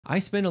I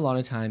spend a lot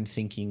of time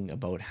thinking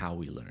about how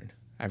we learn.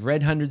 I've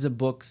read hundreds of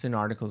books and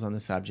articles on the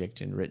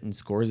subject and written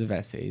scores of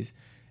essays,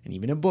 and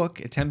even a book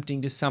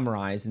attempting to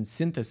summarize and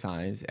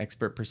synthesize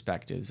expert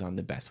perspectives on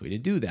the best way to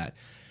do that.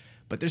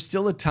 But there's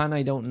still a ton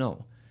I don't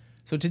know.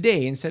 So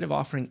today, instead of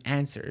offering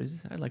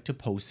answers, I'd like to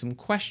pose some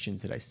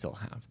questions that I still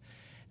have.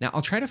 Now,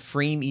 I'll try to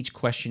frame each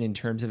question in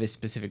terms of a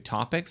specific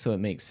topic so it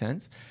makes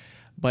sense,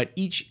 but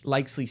each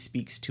likely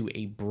speaks to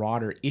a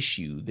broader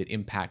issue that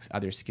impacts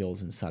other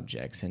skills and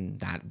subjects, and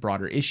that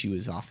broader issue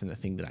is often the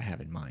thing that I have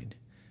in mind.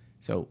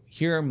 So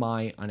here are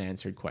my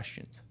unanswered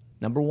questions.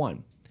 Number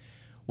 1,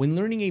 when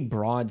learning a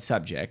broad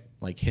subject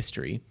like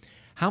history,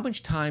 how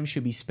much time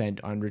should be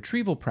spent on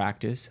retrieval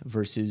practice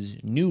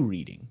versus new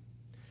reading?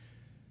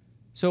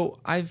 So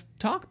I've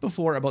talked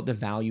before about the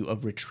value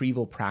of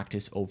retrieval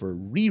practice over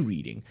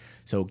rereading.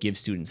 So give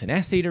students an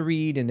essay to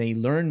read and they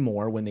learn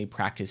more when they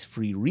practice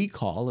free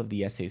recall of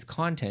the essay's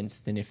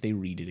contents than if they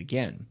read it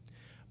again.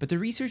 But the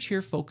research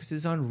here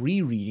focuses on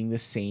rereading the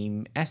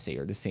same essay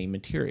or the same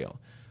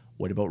material.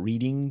 What about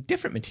reading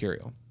different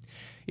material?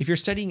 If you're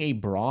studying a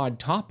broad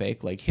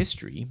topic like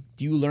history,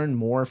 do you learn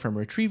more from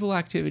retrieval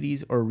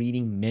activities or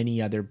reading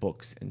many other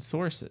books and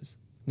sources?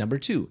 Number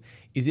 2,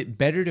 is it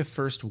better to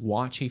first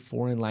watch a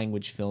foreign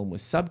language film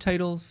with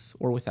subtitles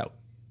or without?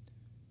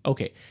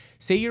 Okay,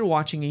 say you're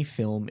watching a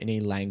film in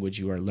a language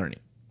you are learning.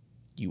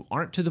 You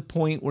aren't to the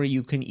point where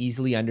you can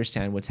easily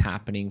understand what's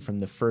happening from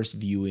the first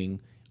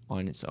viewing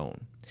on its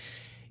own.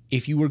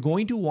 If you were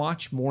going to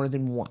watch more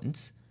than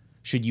once,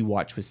 should you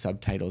watch with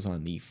subtitles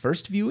on the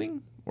first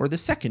viewing or the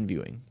second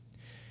viewing?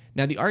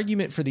 Now, the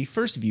argument for the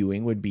first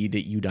viewing would be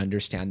that you'd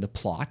understand the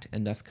plot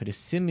and thus could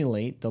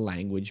assimilate the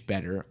language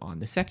better on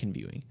the second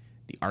viewing.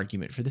 The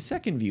argument for the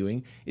second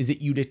viewing is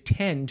that you'd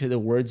attend to the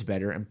words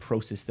better and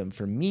process them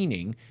for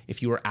meaning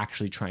if you were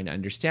actually trying to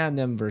understand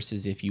them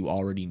versus if you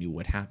already knew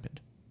what happened.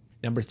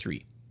 Number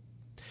 3,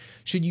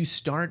 should you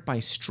start by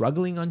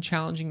struggling on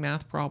challenging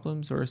math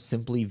problems or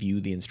simply view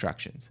the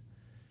instructions?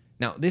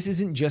 Now, this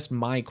isn't just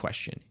my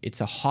question.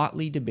 It's a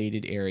hotly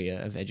debated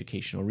area of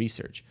educational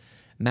research.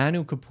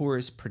 Manu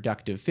Kapoor's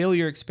productive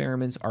failure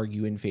experiments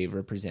argue in favor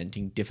of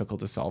presenting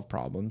difficult-to-solve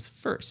problems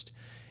first.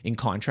 In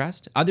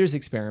contrast, others'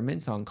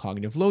 experiments on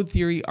cognitive load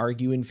theory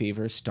argue in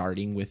favor of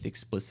starting with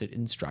explicit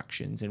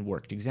instructions and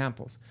worked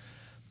examples.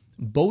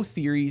 Both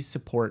theories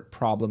support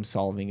problem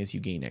solving as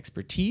you gain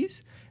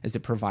expertise, as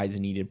it provides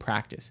needed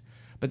practice.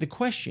 But the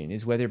question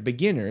is whether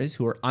beginners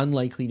who are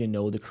unlikely to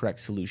know the correct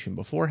solution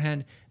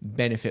beforehand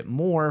benefit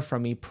more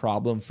from a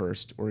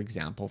problem-first or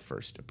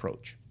example-first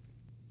approach.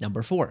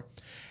 Number 4,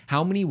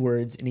 how many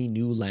words in a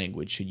new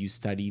language should you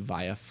study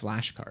via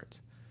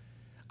flashcards?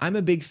 I'm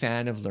a big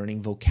fan of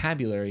learning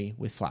vocabulary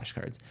with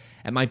flashcards.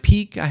 At my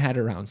peak, I had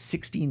around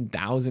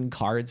 16,000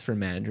 cards for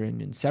Mandarin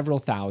and several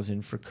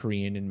thousand for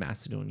Korean and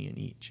Macedonian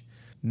each.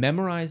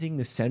 Memorizing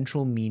the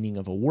central meaning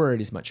of a word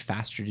is much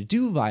faster to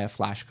do via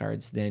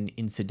flashcards than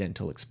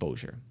incidental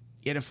exposure.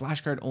 Yet a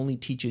flashcard only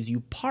teaches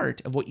you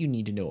part of what you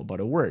need to know about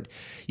a word.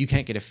 You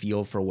can't get a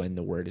feel for when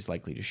the word is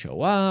likely to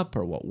show up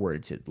or what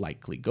words it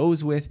likely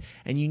goes with,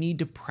 and you need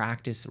to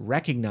practice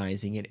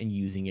recognizing it and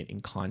using it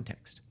in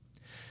context.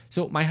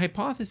 So my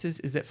hypothesis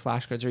is that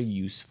flashcards are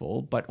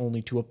useful, but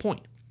only to a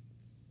point.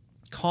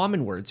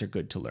 Common words are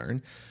good to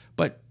learn,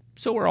 but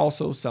so are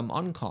also some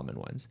uncommon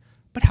ones.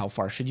 But how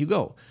far should you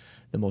go?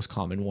 The most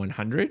common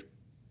 100,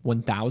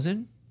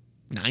 1,000,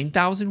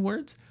 9,000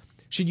 words?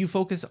 Should you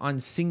focus on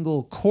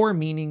single core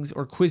meanings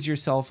or quiz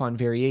yourself on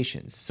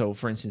variations? So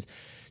for instance,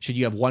 should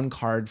you have one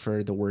card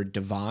for the word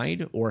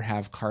divide or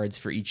have cards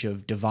for each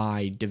of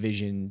divide,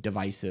 division,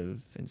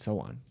 divisive, and so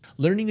on?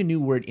 Learning a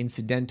new word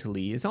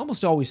incidentally is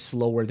almost always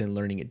slower than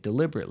learning it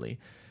deliberately,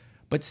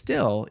 but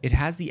still it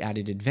has the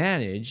added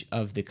advantage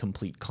of the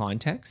complete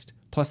context,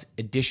 plus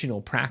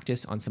additional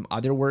practice on some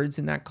other words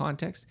in that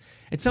context.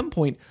 At some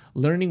point,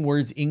 learning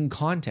words in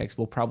context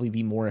will probably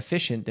be more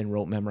efficient than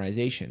rote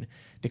memorization.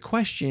 The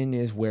question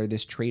is where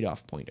this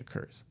trade-off point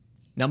occurs.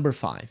 Number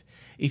 5,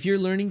 if you're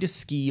learning to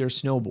ski or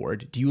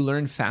snowboard, do you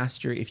learn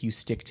faster if you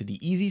stick to the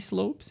easy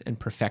slopes and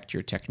perfect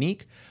your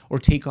technique, or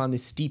take on the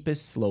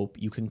steepest slope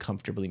you can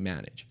comfortably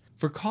manage?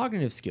 For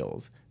cognitive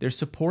skills, there's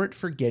support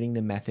for getting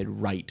the method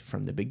right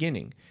from the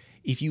beginning.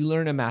 If you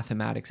learn a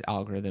mathematics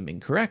algorithm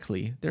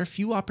incorrectly, there are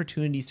few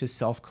opportunities to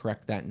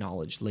self-correct that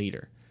knowledge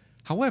later.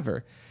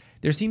 However,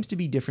 there seems to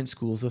be different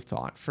schools of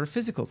thought for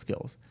physical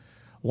skills.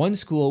 One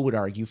school would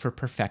argue for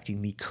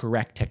perfecting the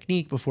correct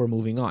technique before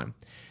moving on.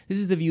 This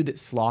is the view that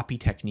sloppy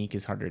technique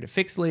is harder to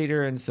fix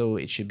later, and so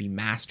it should be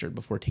mastered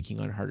before taking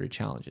on harder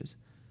challenges.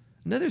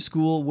 Another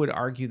school would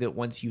argue that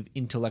once you've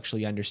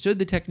intellectually understood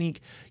the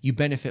technique, you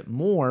benefit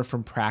more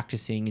from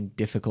practicing in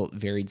difficult,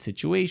 varied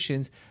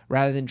situations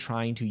rather than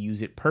trying to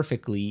use it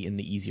perfectly in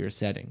the easier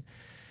setting.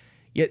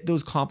 Yet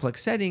those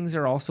complex settings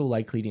are also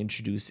likely to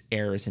introduce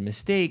errors and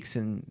mistakes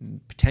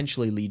and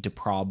potentially lead to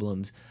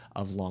problems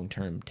of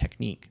long-term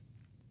technique.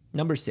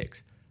 Number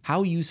 6,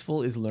 how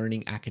useful is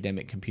learning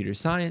academic computer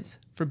science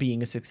for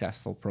being a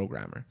successful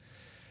programmer?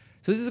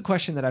 So this is a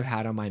question that I've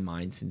had on my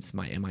mind since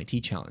my MIT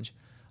challenge.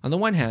 On the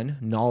one hand,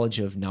 knowledge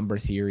of number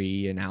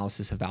theory,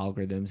 analysis of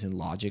algorithms, and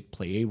logic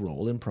play a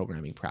role in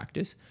programming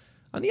practice.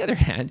 On the other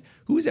hand,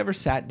 who has ever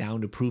sat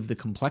down to prove the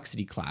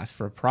complexity class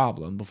for a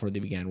problem before they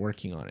began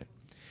working on it?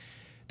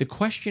 The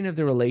question of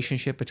the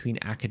relationship between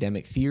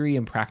academic theory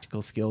and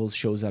practical skills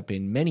shows up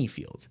in many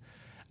fields.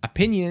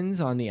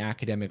 Opinions on the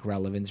academic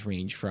relevance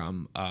range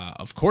from,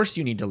 of course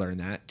you need to learn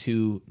that,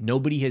 to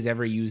nobody has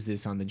ever used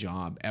this on the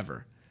job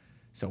ever.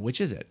 So which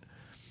is it?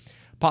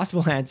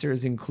 Possible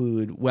answers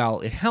include, well,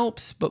 it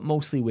helps, but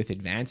mostly with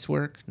advanced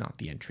work, not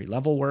the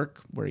entry-level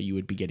work, where you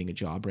would be getting a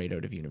job right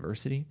out of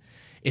university.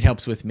 It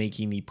helps with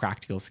making the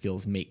practical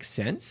skills make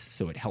sense,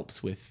 so it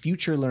helps with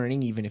future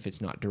learning, even if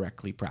it's not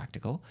directly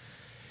practical.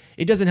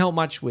 It doesn't help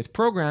much with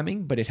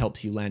programming, but it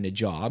helps you land a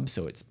job,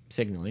 so it's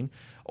signaling.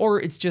 Or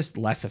it's just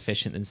less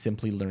efficient than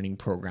simply learning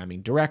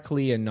programming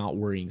directly and not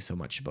worrying so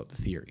much about the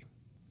theory.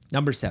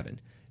 Number 7.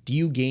 Do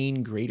you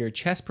gain greater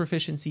chess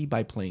proficiency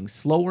by playing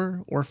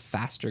slower or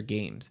faster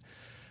games?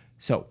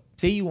 So,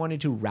 say you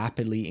wanted to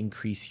rapidly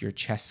increase your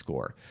chess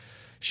score.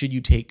 Should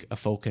you take a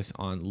focus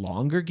on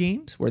longer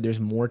games where there's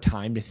more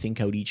time to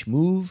think out each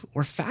move,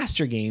 or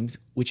faster games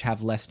which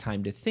have less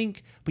time to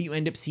think, but you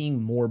end up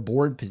seeing more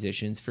board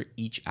positions for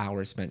each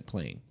hour spent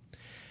playing?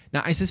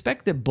 Now, I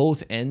suspect that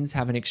both ends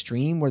have an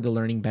extreme where the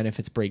learning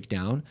benefits break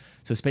down,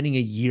 so spending a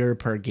year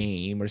per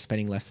game or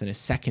spending less than a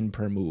second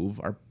per move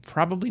are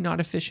probably not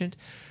efficient,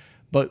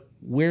 but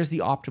where's the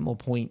optimal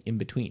point in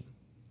between?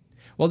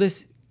 Well,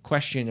 this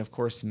question, of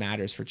course,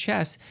 matters for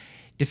chess.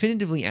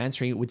 Definitively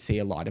answering it would say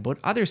a lot about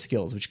other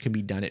skills which can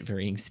be done at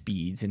varying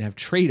speeds and have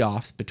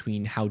trade-offs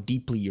between how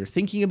deeply you're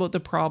thinking about the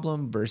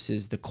problem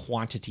versus the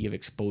quantity of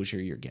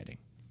exposure you're getting.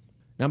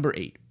 Number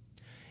 8.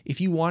 If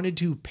you wanted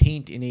to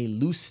paint in a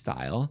loose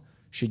style,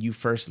 should you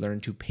first learn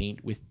to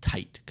paint with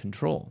tight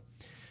control?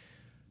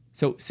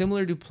 So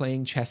similar to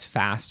playing chess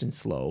fast and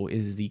slow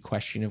is the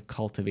question of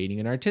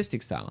cultivating an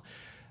artistic style.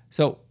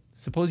 So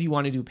suppose you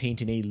wanted to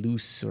paint in a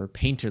loose or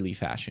painterly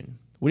fashion.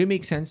 Would it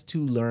make sense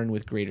to learn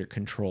with greater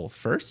control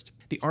first?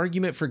 The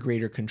argument for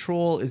greater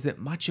control is that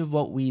much of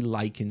what we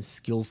like in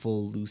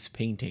skillful, loose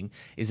painting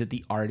is that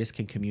the artist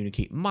can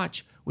communicate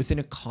much with an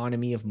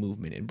economy of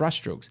movement and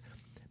brushstrokes.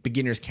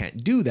 Beginners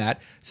can't do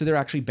that, so they're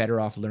actually better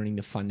off learning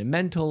the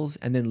fundamentals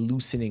and then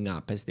loosening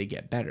up as they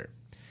get better.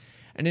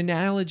 An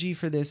analogy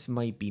for this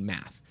might be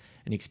math.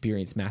 An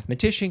experienced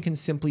mathematician can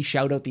simply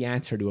shout out the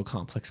answer to a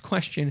complex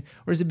question,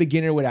 whereas a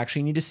beginner would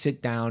actually need to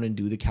sit down and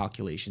do the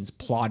calculations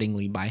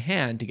ploddingly by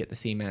hand to get the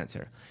same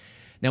answer.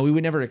 Now, we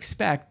would never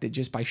expect that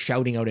just by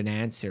shouting out an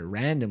answer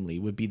randomly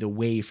would be the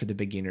way for the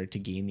beginner to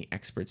gain the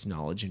expert's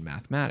knowledge in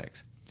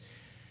mathematics.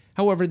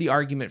 However, the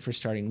argument for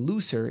starting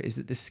looser is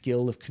that the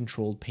skill of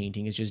controlled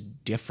painting is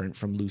just different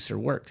from looser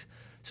works.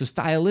 So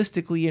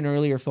stylistically, an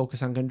earlier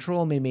focus on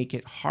control may make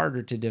it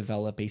harder to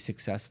develop a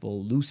successful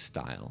loose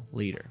style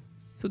later.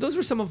 So those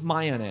were some of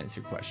my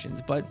unanswered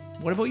questions, but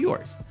what about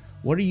yours?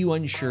 What are you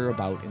unsure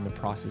about in the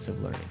process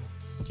of learning?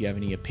 Do you have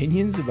any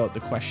opinions about the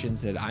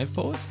questions that I've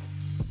posed?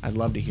 I'd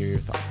love to hear your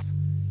thoughts.